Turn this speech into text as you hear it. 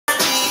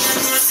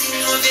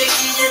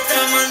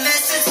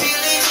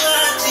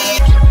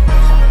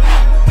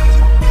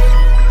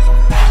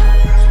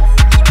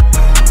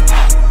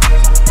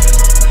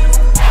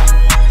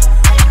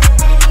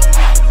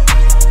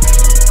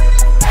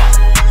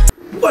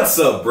What's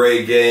up,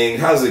 Bray Gang?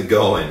 How's it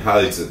going?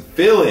 How's it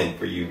feeling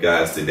for you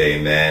guys today,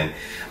 man?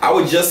 I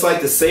would just like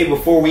to say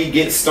before we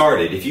get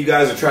started, if you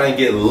guys are trying to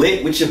get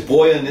lit with your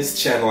boy on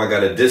this channel, I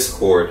got a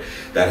Discord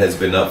that has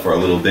been up for a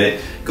little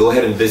bit. Go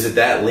ahead and visit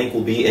that. Link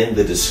will be in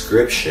the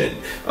description.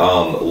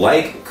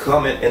 Like,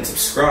 comment, and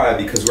subscribe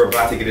because we're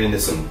about to get into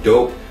some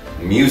dope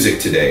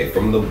music today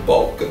from the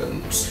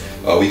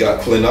BALKANs. We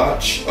got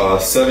Klinac,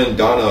 7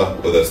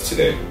 Donna with us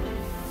today.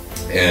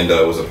 And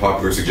it was a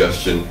popular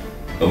suggestion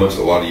amongst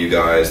a lot of you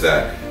guys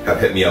that have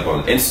hit me up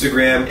on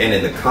Instagram and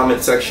in the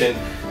comment section.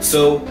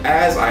 So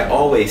as I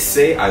always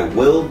say, I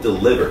will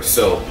deliver.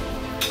 So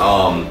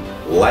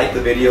like the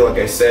video, like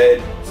I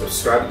said,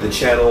 subscribe to the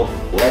channel.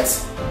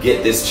 Let's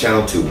get this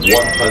channel to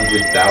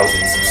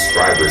 100,000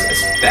 subscribers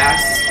as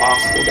fast as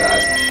possible,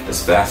 guys.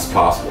 As fast as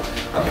possible.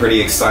 I'm pretty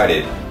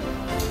excited.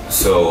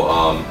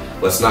 So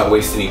let's not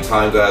waste any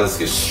time, guys. Let's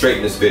get straight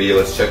in this video.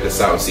 Let's check this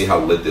out and see how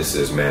lit this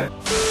is, man.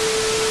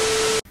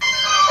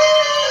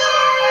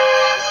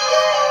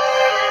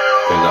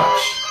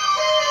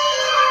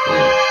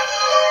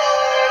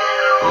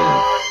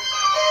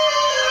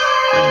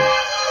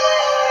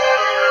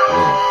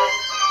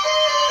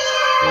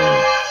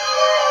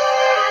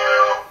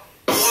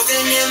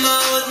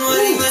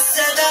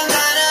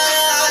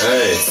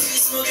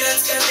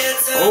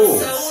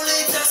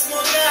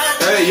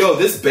 Hey, yo,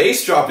 this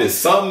bass drop is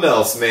something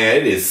else, man.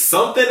 It is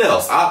something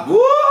else.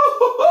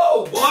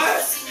 Whoa,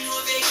 what?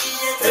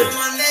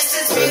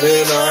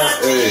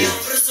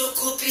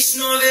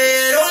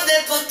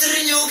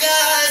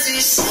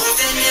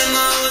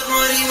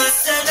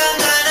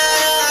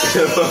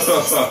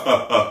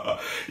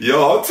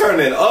 Yo, I'm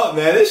turning up,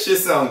 man. This shit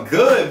sound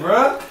good,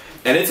 bruh.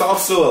 And it's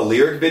also a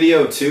lyric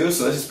video too,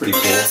 so this is pretty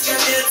cool.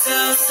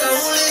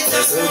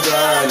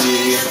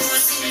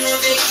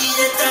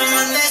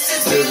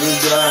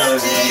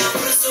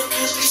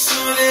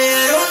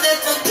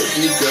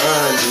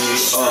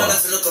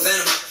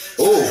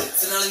 Oh,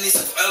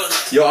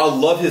 yo, I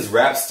love his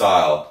rap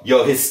style.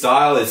 Yo, his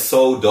style is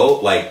so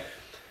dope. Like,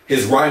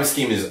 his rhyme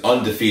scheme is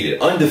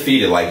undefeated.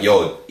 Undefeated, like,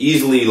 yo,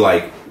 easily,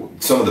 like,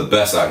 some of the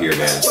best out here,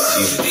 man.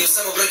 Easy.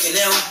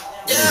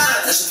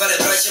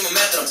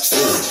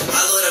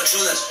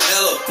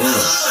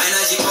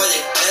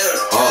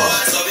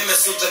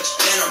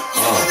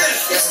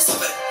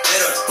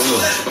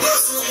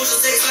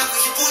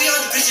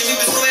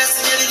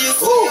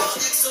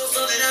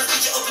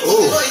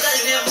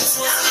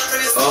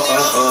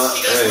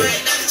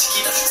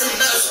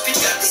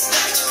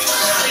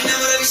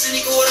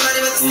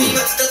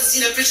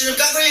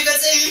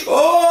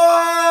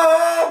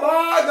 Oh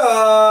my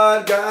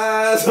God,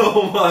 guys.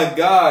 Oh my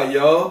God,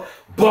 yo.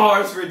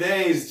 Bars for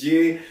days,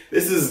 G.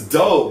 This is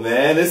dope,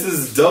 man. This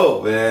is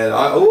dope, man.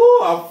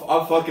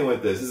 I'm fucking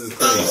with this. This is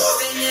clean.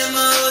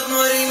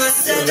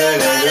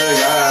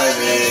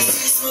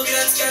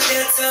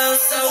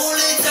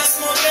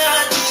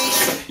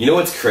 You know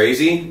what's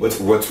crazy?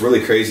 What's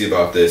really crazy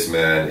about this,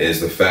 man, is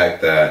the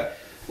fact that,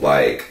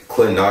 like,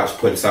 Klinac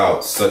puts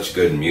out such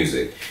good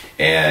music,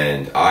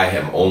 and I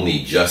am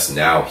only just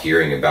now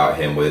hearing about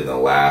him within the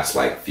last,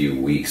 like, few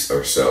weeks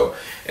or so.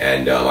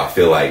 And I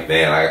feel like,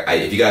 man,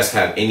 if you guys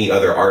have any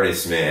other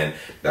artists, man,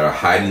 that are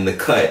hiding in the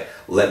cut,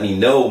 let me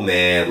know,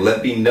 man.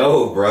 Let me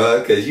know, bruh,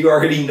 because you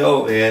already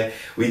know, man.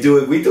 We do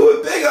it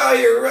big out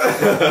here,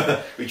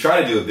 bruh. We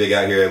try to do it big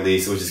out here at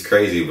least, which is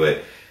crazy,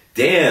 but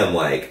damn,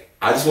 like,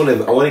 I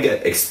want to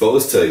get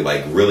exposed to,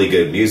 like, really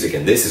good music,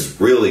 and this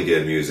is really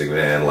good music,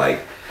 man.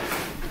 Like,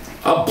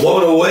 I'm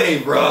blown away,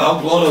 bro.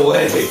 I'm blown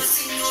away.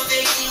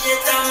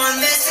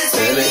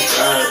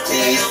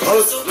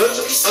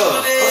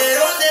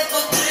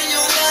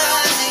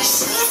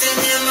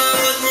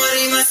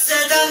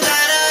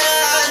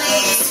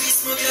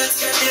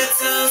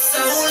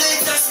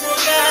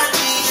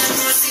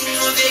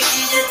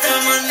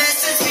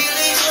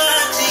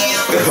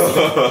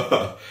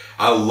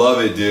 I love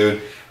it,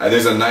 dude.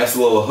 There's a nice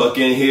little hook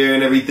in here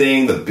and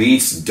everything. The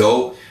beat's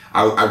dope.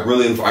 I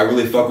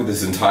really fuck with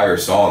this entire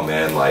song,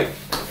 man. Like,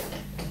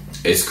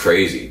 it's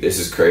crazy. This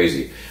is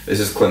crazy. This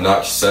is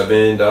Klinac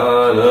 7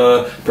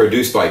 Donna,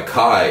 produced by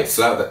Kei.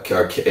 So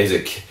is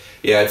it?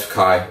 Yeah, it's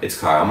Kei. It's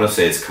Kei. I'm gonna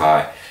say it's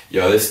Kei.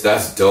 Yo,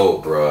 that's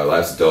dope, bro.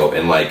 That's dope.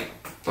 And, like,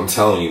 I'm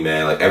telling you,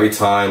 man. Like, every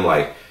time,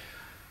 like,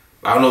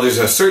 I don't know. There's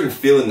a certain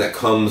feeling that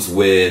comes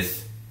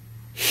with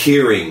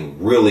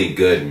hearing really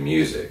good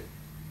music.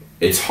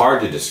 It's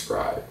hard to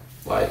describe.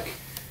 Like,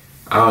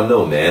 I don't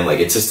know, man. Like,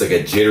 it's just like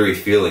a jittery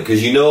feeling.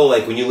 Because, you know,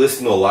 like, when you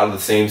listen to a lot of the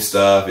same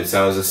stuff, it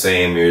sounds the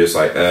same. You're just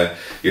like,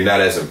 you're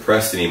not as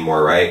impressed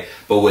anymore, right?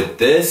 But with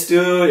this,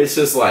 dude, it's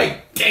just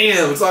like,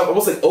 damn. It's like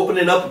almost like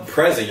opening up a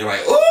present. You're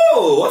like,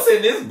 ooh, what's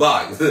in this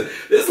box?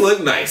 This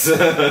look nice. Hey.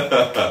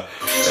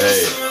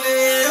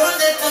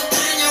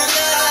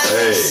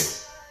 Hey.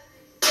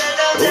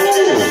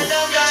 Ooh.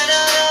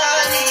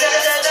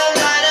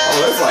 Oh,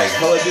 that's like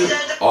hella, dude.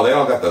 Oh, they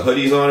all got the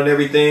hoodies on and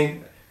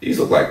everything. These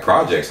look like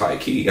projects, high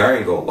key. I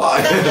ain't gonna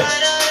lie.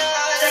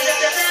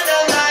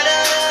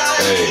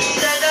 Hey.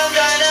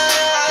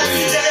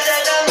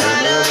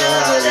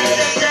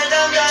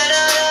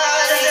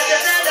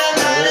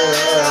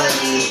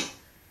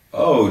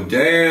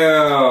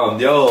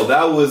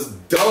 That was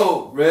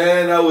dope,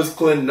 man. That was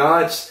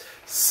Klinac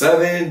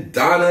 7,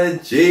 Donna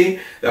G.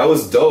 That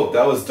was dope.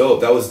 That was dope.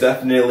 That was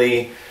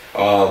definitely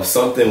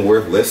something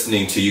worth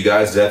listening to. You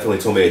guys definitely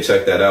told me to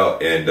check that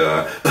out, and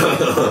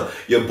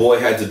your boy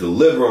had to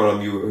deliver on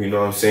them. You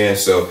know what I'm saying?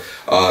 So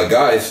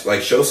guys,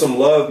 like, show some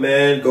love,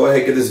 man. Go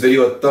ahead, give this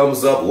video a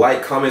thumbs up,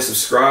 like, comment,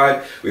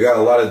 subscribe. We got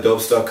a lot of dope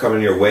stuff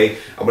coming your way.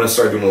 I'm gonna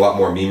start doing a lot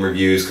more meme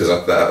reviews because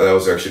that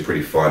was actually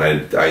pretty fun.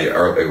 I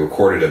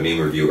recorded a meme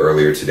review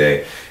earlier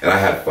today, and I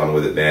had fun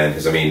with it, man.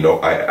 Because I mean,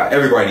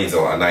 everybody needs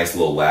a nice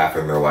little laugh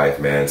in their life,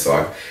 man. So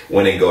I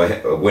went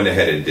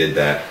ahead and did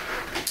that.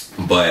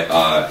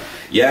 But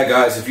yeah,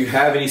 guys, if you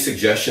have any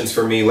suggestions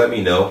for me, let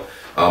me know.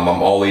 I'm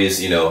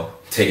always, you know,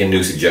 taking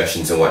new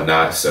suggestions and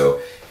whatnot. So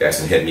you guys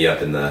can hit me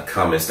up in the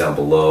comments down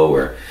below,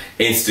 or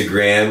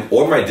Instagram,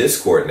 or my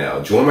Discord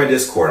now. Join my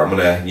Discord. I'm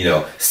gonna, you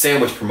know,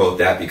 sandwich promote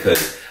that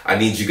because I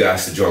need you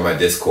guys to join my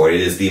Discord.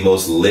 It is the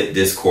most lit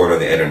Discord on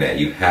the internet.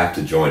 You have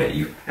to join it.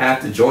 You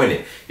have to join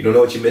it. You don't know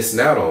what you're missing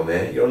out on,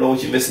 man. You don't know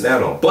what you're missing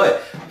out on.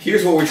 But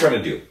here's what we're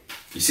trying to do.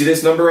 You see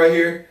this number right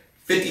here?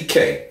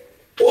 50K.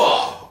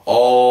 Whoa.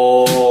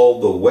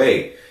 All the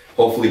way.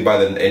 Hopefully by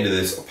the end of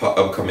this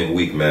upcoming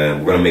week,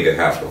 man, we're gonna make it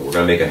happen. We're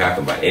gonna make it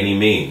happen by any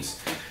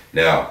means.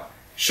 Now,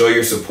 show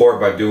your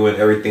support by doing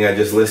everything I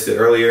just listed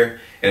earlier.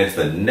 And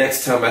until the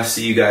next time I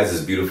see you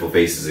guys' beautiful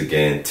faces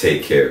again,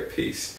 take care. Peace.